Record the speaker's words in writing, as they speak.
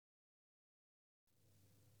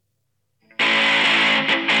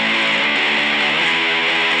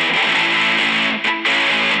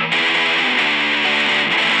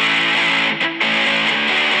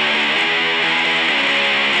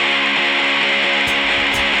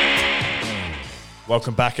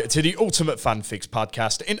Welcome back to the Ultimate Fan Fix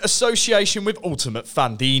podcast in association with Ultimate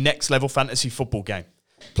Fan, the next level fantasy football game.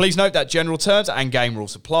 Please note that general terms and game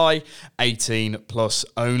rules apply, 18 plus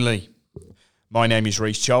only. My name is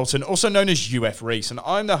Reece Charlton, also known as UF Reece, and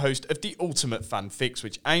I'm the host of the Ultimate Fan Fix,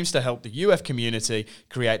 which aims to help the UF community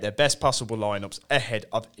create their best possible lineups ahead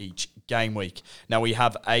of each game week. Now, we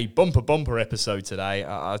have a bumper episode today.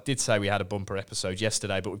 I did say we had a bumper episode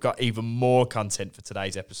yesterday, but we've got even more content for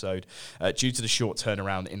today's episode due to the short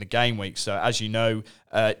turnaround in the game week. So, as you know,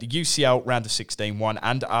 the UCL round of 16 won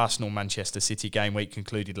and Arsenal-Manchester City game week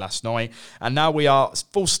concluded last night. And now we are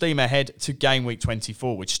full steam ahead to game week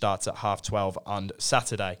 24, which starts at 12:30 on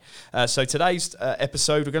Saturday. So today's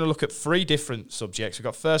episode, we're going to look at three different subjects.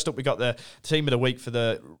 First up, we got the team of the week for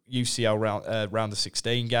the UCL round of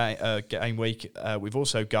 16 game week. We've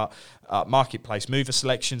also got marketplace mover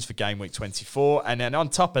selections for game week 24. And then on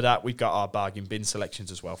top of that, we've got our bargain bin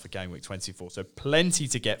selections as well for game week 24. So plenty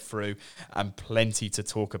to get through and plenty to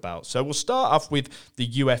talk about. So we'll start off with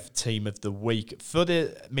the UF team of the week for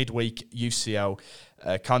the midweek UCL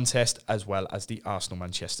contest, as well as the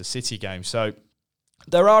Arsenal-Manchester City game. So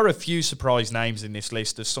there are a few surprise names in this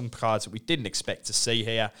list. There's some cards that we didn't expect to see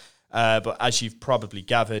here. But as you've probably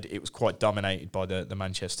gathered, it was quite dominated by the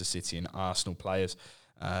Manchester City and Arsenal players.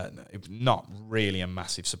 It was not really a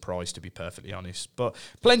massive surprise, to be perfectly honest, but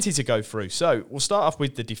plenty to go through. So we'll start off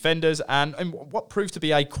with the defenders, and what proved to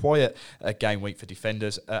be a quiet game week for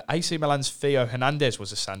defenders. AC Milan's Theo Hernandez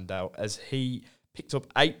was a standout as he picked up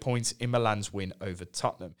 8 points in Milan's win over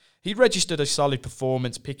Tottenham. He registered a solid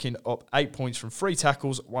performance, picking up 8 points from 3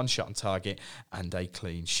 tackles, 1 shot on target, and a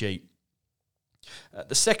clean sheet.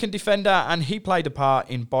 The second defender, and he played a part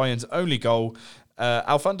in Bayern's only goal,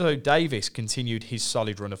 Alphonso Davies continued his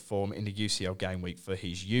solid run of form in the UCL game week for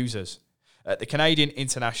his users. The Canadian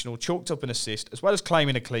international chalked up an assist as well as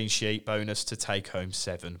claiming a clean sheet bonus to take home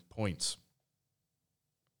 7 points.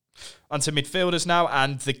 Onto midfielders now,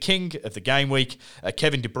 and the king of the game week,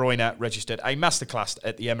 Kevin De Bruyne, registered a masterclass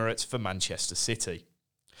at the Emirates for Manchester City.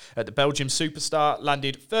 The Belgium superstar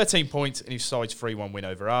landed 13 points in his side's 3-1 win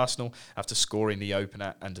over Arsenal after scoring the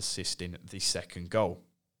opener and assisting the second goal.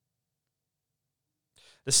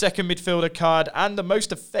 The second midfielder card and the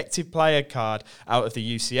most effective player card out of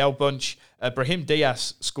the UCL bunch, Brahim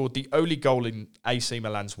Diaz scored the only goal in AC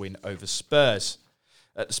Milan's win over Spurs.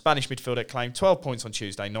 The Spanish midfielder claimed 12 points on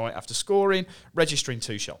Tuesday night after scoring, registering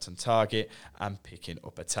 2 shots on target and picking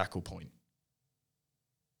up a tackle point.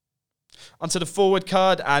 Onto the forward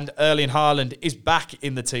card, and Erling Haaland is back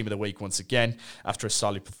in the team of the week once again after a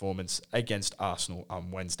solid performance against Arsenal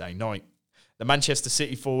on Wednesday night. The Manchester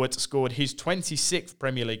City forward scored his 26th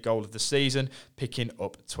Premier League goal of the season, picking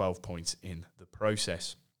up 12 points in the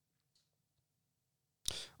process.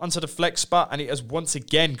 Onto the flex spot, and it has once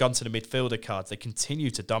again gone to the midfielder cards. They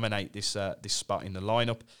continue to dominate this spot in the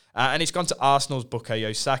lineup, and it's gone to Arsenal's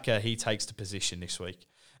Bukayo Saka. He takes the position this week.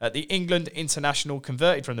 The England international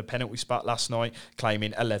converted from the penalty spot last night,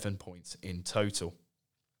 claiming 11 points in total.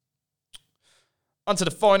 Onto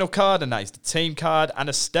the final card, and that is the team card, and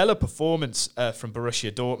a stellar performance from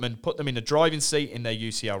Borussia Dortmund put them in the driving seat in their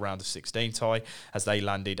UCL round of 16 tie as they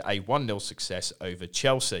landed a 1-0 success over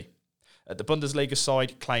Chelsea. The Bundesliga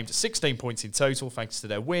side claimed 16 points in total thanks to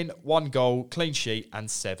their win, 1 goal, clean sheet and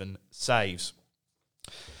 7 saves.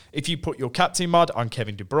 If you put your captain mod on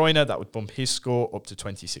Kevin De Bruyne, that would bump his score up to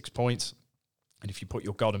 26 points. And if you put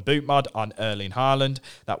your golden boot mod on Erling Haaland,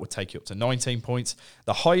 that would take you up to 19 points.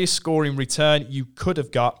 The highest scoring return you could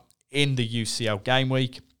have got in the UCL game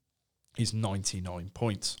week is 99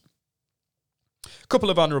 points. A couple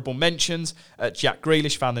of honourable mentions. Jack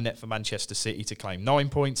Grealish found the net for Manchester City to claim 9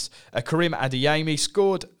 points. Karim Adeyemi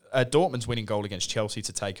scored Dortmund's winning goal against Chelsea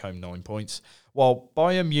to take home 9 points, while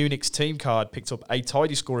Bayern Munich's team card picked up a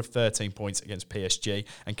tidy score of 13 points against PSG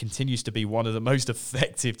and continues to be one of the most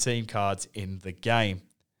effective team cards in the game.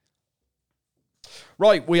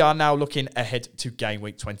 Right, we are now looking ahead to game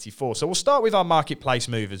week 24. So we'll start with our marketplace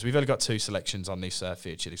movers. We've only got 2 selections on this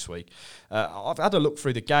feature this week. I've had a look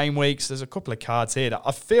through the game weeks. There's a couple of cards here that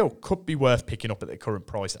I feel could be worth picking up at the current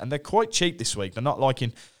price, and they're quite cheap this week. They're not like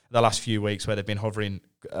in the last few weeks where they've been hovering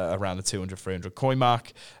around the 200, 300 coin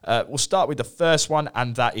mark. We'll start with the first one,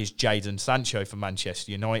 and that is Jadon Sancho for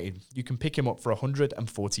Manchester United. You can pick him up for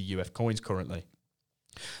 140 UF coins currently.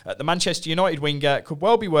 The Manchester United winger could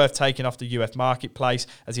well be worth taking off the UF marketplace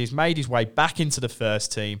as he has made his way back into the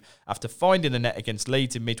first team after finding the net against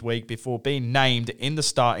Leeds in midweek before being named in the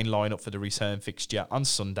starting lineup for the return fixture on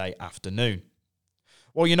Sunday afternoon.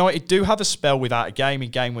 While United do have a spell without a game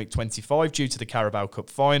in game week 25 due to the Carabao Cup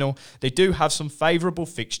final, they do have some favourable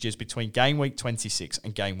fixtures between game week 26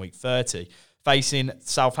 and game week 30. facing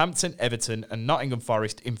Southampton, Everton and Nottingham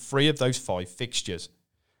Forest in 3 of those 5 fixtures.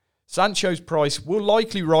 Sancho's price will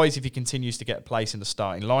likely rise if he continues to get a place in the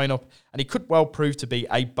starting lineup, and he could well prove to be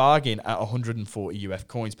a bargain at 140 UF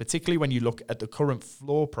coins, particularly when you look at the current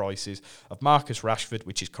floor prices of Marcus Rashford,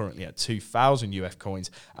 which is currently at 2,000 UF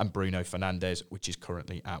coins, and Bruno Fernandes, which is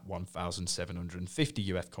currently at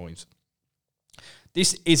 1,750 UF coins.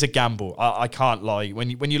 This is a gamble, I can't lie.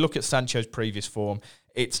 When you look at Sancho's previous form,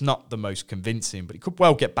 it's not the most convincing, but he could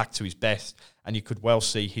well get back to his best, and you could well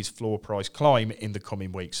see his floor price climb in the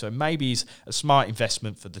coming weeks. So maybe he's a smart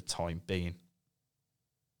investment for the time being.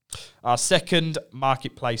 Our second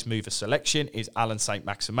marketplace mover selection is Alan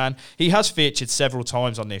Saint-Maximin. He has featured several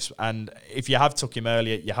times on this, and if you have took him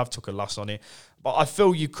earlier, you have took a loss on it. But I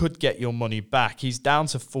feel you could get your money back. He's down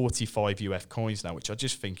to 45 UF coins now, which I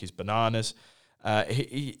just think is bananas.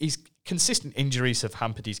 His consistent injuries have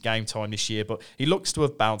hampered his game time this year, but he looks to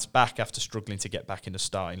have bounced back after struggling to get back in the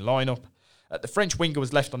starting lineup. The French winger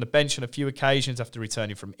was left on the bench on a few occasions after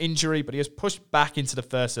returning from injury, but he has pushed back into the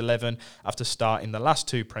first 11 after starting the last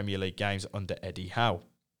 2 Premier League games under Eddie Howe.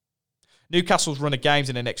 Newcastle's run of games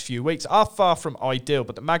in the next few weeks are far from ideal,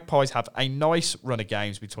 but the Magpies have a nice run of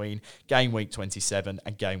games between game week 27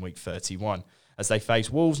 and game week 31, as they face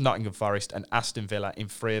Wolves, Nottingham Forest and Aston Villa in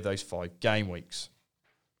 3 of those 5 game weeks.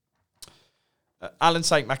 Alan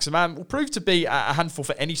Saint-Maximin will prove to be a handful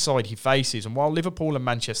for any side he faces, and while Liverpool and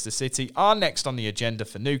Manchester City are next on the agenda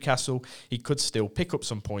for Newcastle, he could still pick up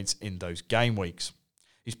some points in those game weeks.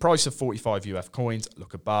 His price of 45 UF coins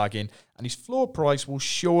look a bargain, and his floor price will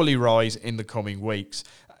surely rise in the coming weeks.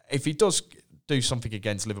 If he does do something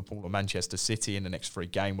against Liverpool or Manchester City in the next 3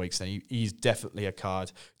 game weeks, then he's definitely a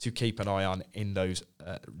card to keep an eye on in those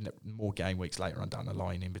more game weeks later on down the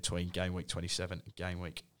line, in between game week 27 and game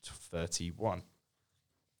week 31.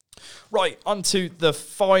 Right, on to the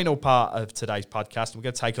final part of today's podcast. We're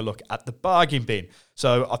going to take a look at the bargain bin.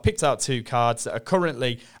 So I've picked out 2 cards that are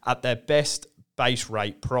currently at their best base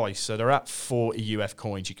rate price. So they're at 40 UF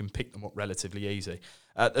coins. You can pick them up relatively easy.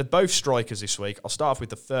 They're both strikers this week. I'll start off with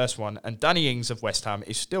the first one. And Danny Ings of West Ham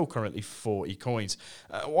is still currently 40 coins.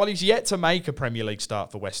 While he's yet to make a Premier League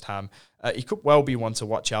start for West Ham, he could well be one to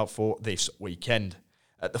watch out for this weekend.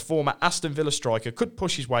 The former Aston Villa striker could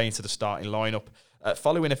push his way into the starting lineup,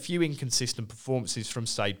 following a few inconsistent performances from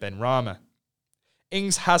Said Benrahma.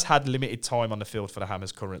 Ings has had limited time on the field for the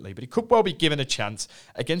Hammers currently, but he could well be given a chance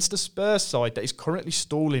against the Spurs side that is currently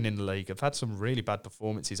stalling in the league. Have had some really bad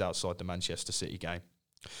performances outside the Manchester City game.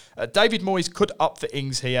 David Moyes could opt for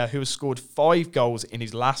Ings here, who has scored 5 goals in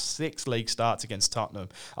his last 6 league starts against Tottenham.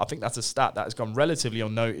 I think that's a stat that has gone relatively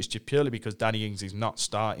unnoticed just purely because Danny Ings is not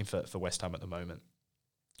starting for West Ham at the moment.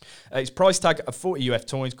 His price tag of 40 UF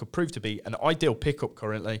coins could prove to be an ideal pickup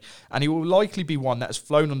currently, and he will likely be one that has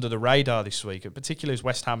flown under the radar this week, particularly as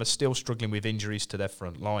West Ham are still struggling with injuries to their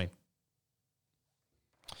front line.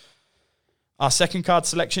 Our second card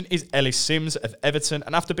selection is Ellis Sims of Everton,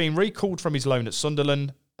 and after being recalled from his loan at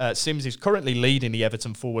Sunderland, Sims is currently leading the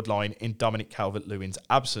Everton forward line in Dominic Calvert-Lewin's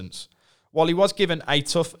absence. While he was given a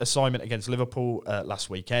tough assignment against Liverpool last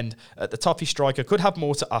weekend, the Toffee striker could have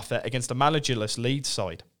more to offer against a managerless Leeds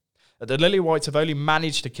side. The Lily Whites have only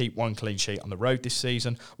managed to keep 1 clean sheet on the road this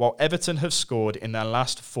season, while Everton have scored in their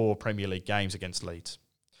last 4 Premier League games against Leeds.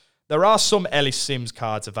 There are some Ellis Sims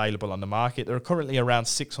cards available on the market. There are currently around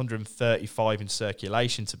 635 in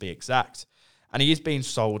circulation to be exact, and he is being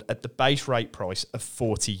sold at the base rate price of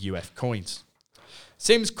 40 UF coins.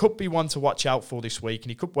 Sims could be one to watch out for this week, and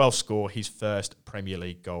he could well score his first Premier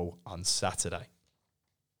League goal on Saturday.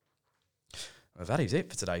 Well, that is it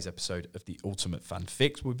for today's episode of the Ultimate Fan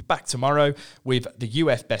Fix. We'll be back tomorrow with the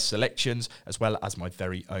UF best selections, as well as my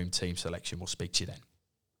very own team selection. We'll speak to you then.